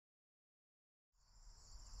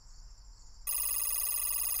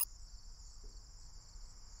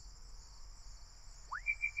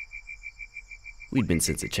We'd been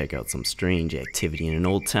sent to check out some strange activity in an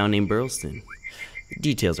old town named Burleston. The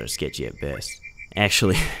details are sketchy at best.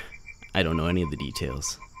 Actually, I don't know any of the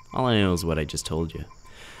details. All I know is what I just told you.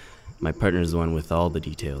 My partner's the one with all the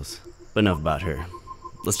details. But enough about her.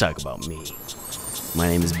 Let's talk about me. My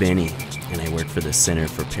name is Benny, and I work for the Center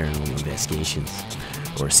for Paranormal Investigations,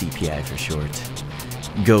 or CPI for short.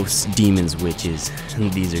 Ghosts, demons, witches,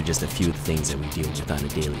 and these are just a few of the things that we deal with on a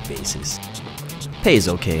daily basis. Pay's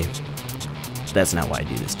okay. That's not why I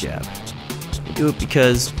do this job. I do it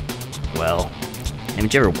because, well,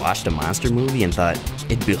 haven't you ever watched a monster movie and thought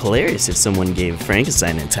it'd be hilarious if someone gave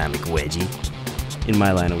Frankenstein an atomic wedgie? In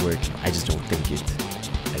my line of work, I just don't think it.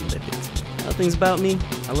 I live it. Other things about me,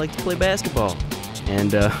 I like to play basketball.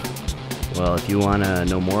 And, well, if you want to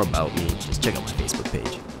know more about me, just check out my Facebook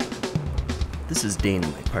page. This is Dana,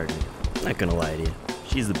 my partner. Not gonna lie to you,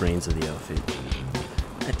 she's the brains of the outfit.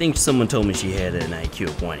 I think someone told me she had an IQ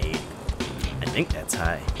of 180. I think that's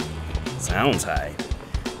high. Sounds high.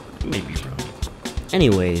 Maybe wrong.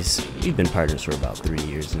 Anyways, we've been partners for about 3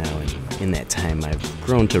 years now, and in that time I've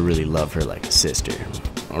grown to really love her like a sister.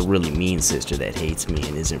 A really mean sister that hates me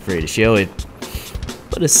and isn't afraid to show it,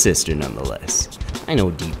 but a sister nonetheless. I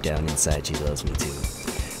know deep down inside she loves me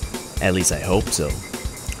too. At least I hope so.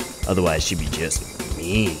 Otherwise she'd be just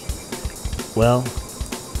mean. Well,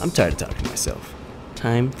 I'm tired of talking to myself.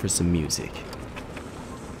 Time for some music.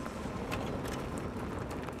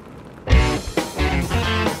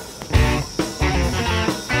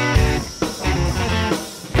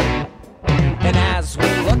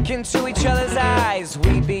 Into each other's eyes,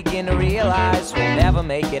 we begin to realize we'll never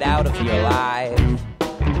make it out of here alive.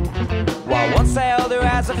 While once I held her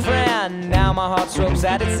as a friend, now my heart's rope's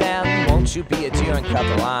at its end. Won't you be a dear and cut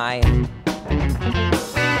the line?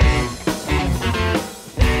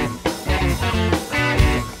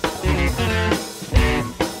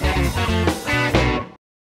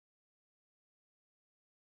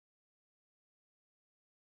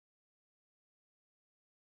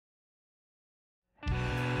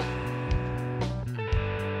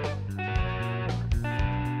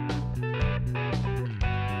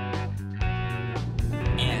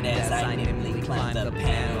 As I nimbly climbed the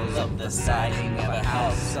panels of the siding of a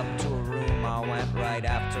house, up to a room I went right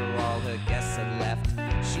after all her guests had left.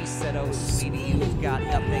 She said, "Oh sweetie, you've got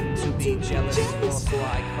nothing to be jealous for." So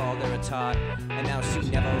I called her a tot, and now she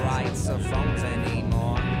never writes her phones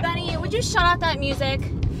anymore. Benny, would you shut off that music?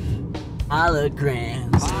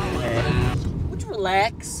 Holograms. Would you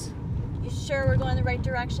relax? You sure we're going the right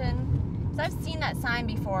direction? 'Cause I've seen that sign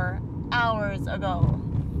before, hours ago.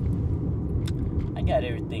 I got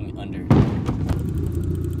everything under.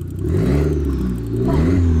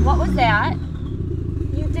 What was that?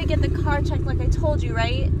 You did get the car checked like I told you,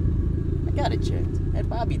 right? I got it checked. Had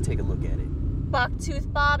Bobby take a look at it.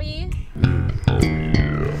 Bucktooth Bobby?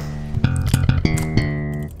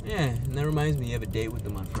 Yeah, and that reminds me you have a date with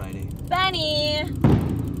them on Friday. Benny!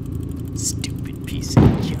 Stupid piece of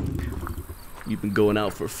junk. You've been going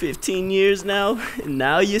out for 15 years now, and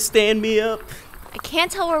now you stand me up? I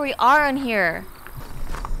can't tell where we are on here.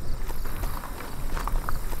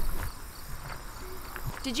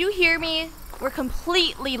 Did you hear me? We're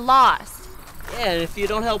completely lost. Yeah, and if you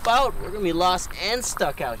don't help out, we're gonna be lost and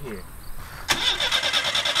stuck out here.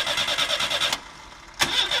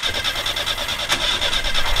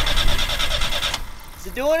 Is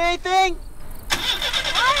it doing anything?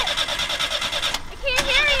 What? I can't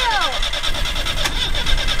hear you!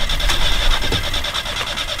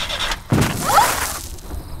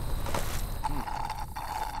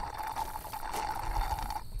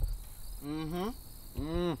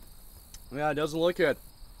 Yeah, it doesn't look good.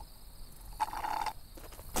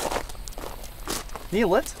 Need a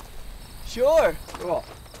lift? Sure. Cool.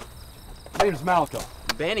 My name's Malcolm.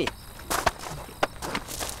 Benny.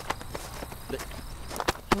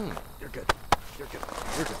 You're good. You're good.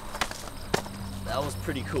 You're good. That was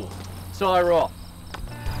pretty cool. So I roll.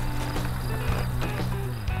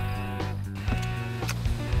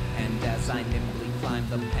 And as I nimbly climbed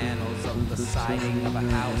the panels of the siding of a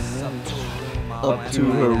house, up to a room I went. Up to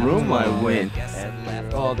her room I went.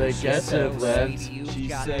 All the guests have left. She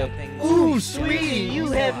said, "Ooh, sweetie, you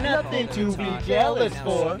have nothing to be jealous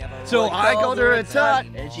for." So I called her a tot,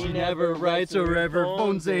 and she never writes or ever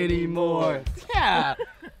phones anymore. Yeah.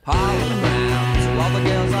 Holograms, all the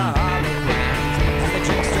girls are holograms. They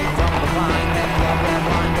drink straight from the vine. That blood red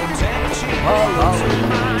wine don't tell she holograms.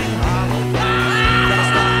 Gotta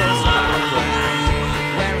stop those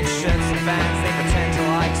holograms. Wearing shirts and bands they pretend to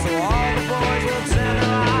like, so all the boys will turn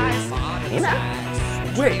their eyes.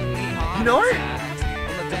 Wait, you know her?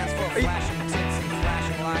 On the dance floor, flashing tits and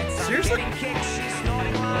flashing lights. Seriously? Getting kicks, she's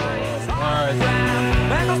snorting lines. Alright.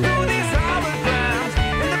 Bangles through these holograms.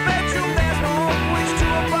 In the bedroom there's no which to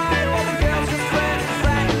abide while the girls just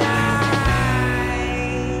fraternize.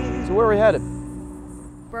 So where are we headed?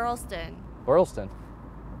 Burleston. Burleston?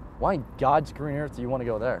 Why in God's green earth do you want to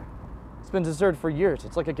go there? It's been deserted for years.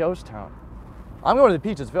 It's like a ghost town. I'm going to the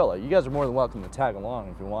Peaches Villa. You guys are more than welcome to tag along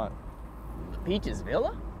if you want. Peaches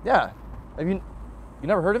Villa? Yeah. Have you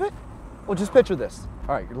never heard of it? Well, just picture this.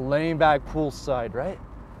 All right, you're laying back poolside, right?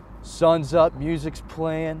 Sun's up, music's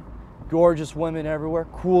playing, gorgeous women everywhere,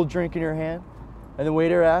 cool drink in your hand, and the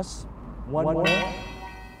waiter asks, one more?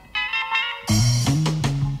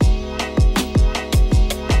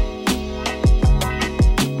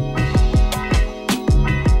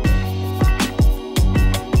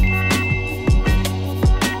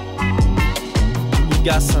 We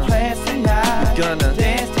got some plans tonight. We gonna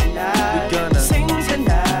dance tonight. We gonna sing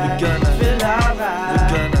tonight. We gonna feel alright. We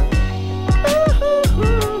gonna.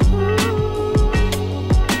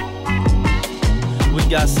 We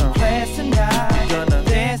got some plans tonight. We gonna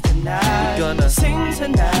dance tonight. We gonna sing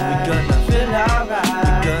tonight. We gonna feel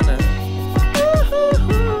alright. We gonna.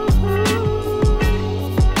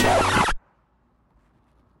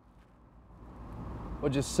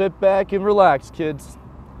 Well, just sit back and relax, kids.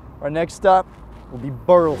 Our next stop will be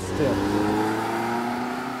Burleston.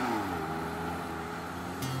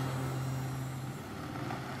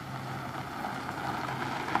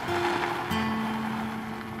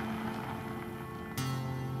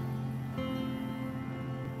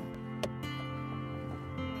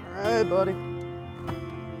 All right, buddy.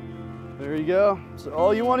 There you go. So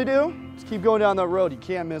all you want to do is keep going down that road. You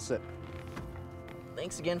can't miss it.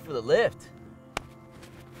 Thanks again for the lift.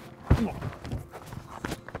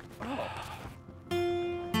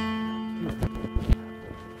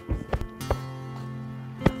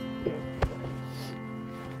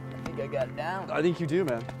 I got it down. I think you do,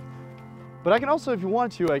 man. But I can also, if you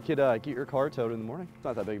want to, I could get your car towed in the morning. It's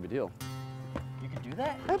not that big of a deal. You could do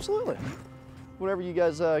that? Absolutely. Whenever you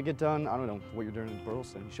guys get done, I don't know what you're doing in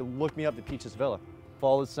Burleston, you should look me up at Peaches Villa.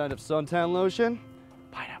 Follow the scent of suntan lotion,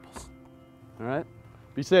 pineapples. All right?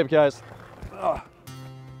 Be safe, guys. Ugh.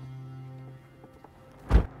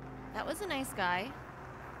 That was a nice guy.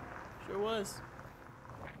 Sure was.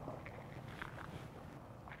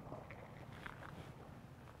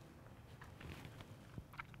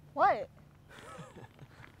 What?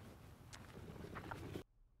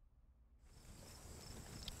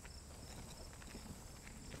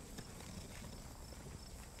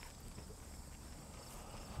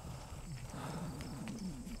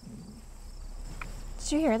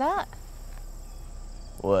 Did you hear that?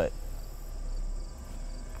 What?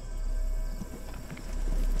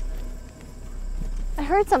 I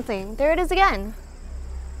heard something. There it is again.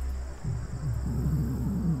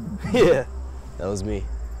 Yeah, that was me.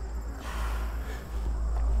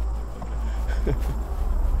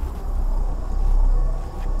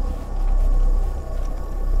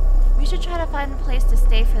 We should try to find a place to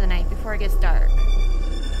stay for the night before it gets dark.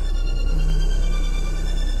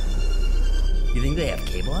 You think they have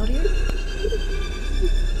cable out here?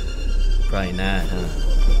 Probably not, huh?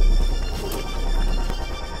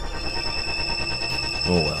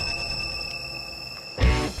 Oh well.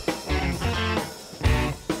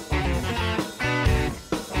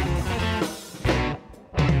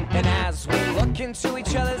 And as we look into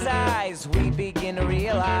each other's eyes, we begin to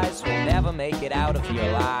realize we'll never make it out of here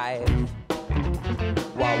alive.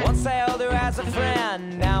 While once I held her as a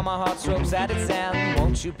friend, now my heart's rope's at its end.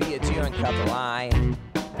 Won't you be a dear and cut the line?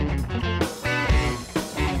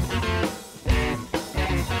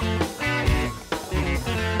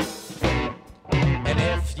 And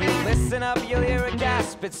if you listen up, you'll hear a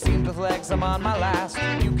gasp. It seems with legs I'm on my last.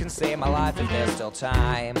 You can save my life if there's still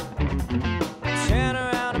time. Turn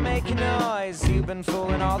around and make a noise. You've been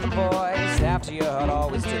fooling all the boys. After your heart,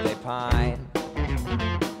 always did they pine.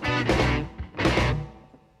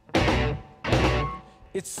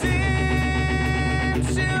 It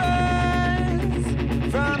seems to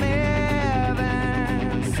us from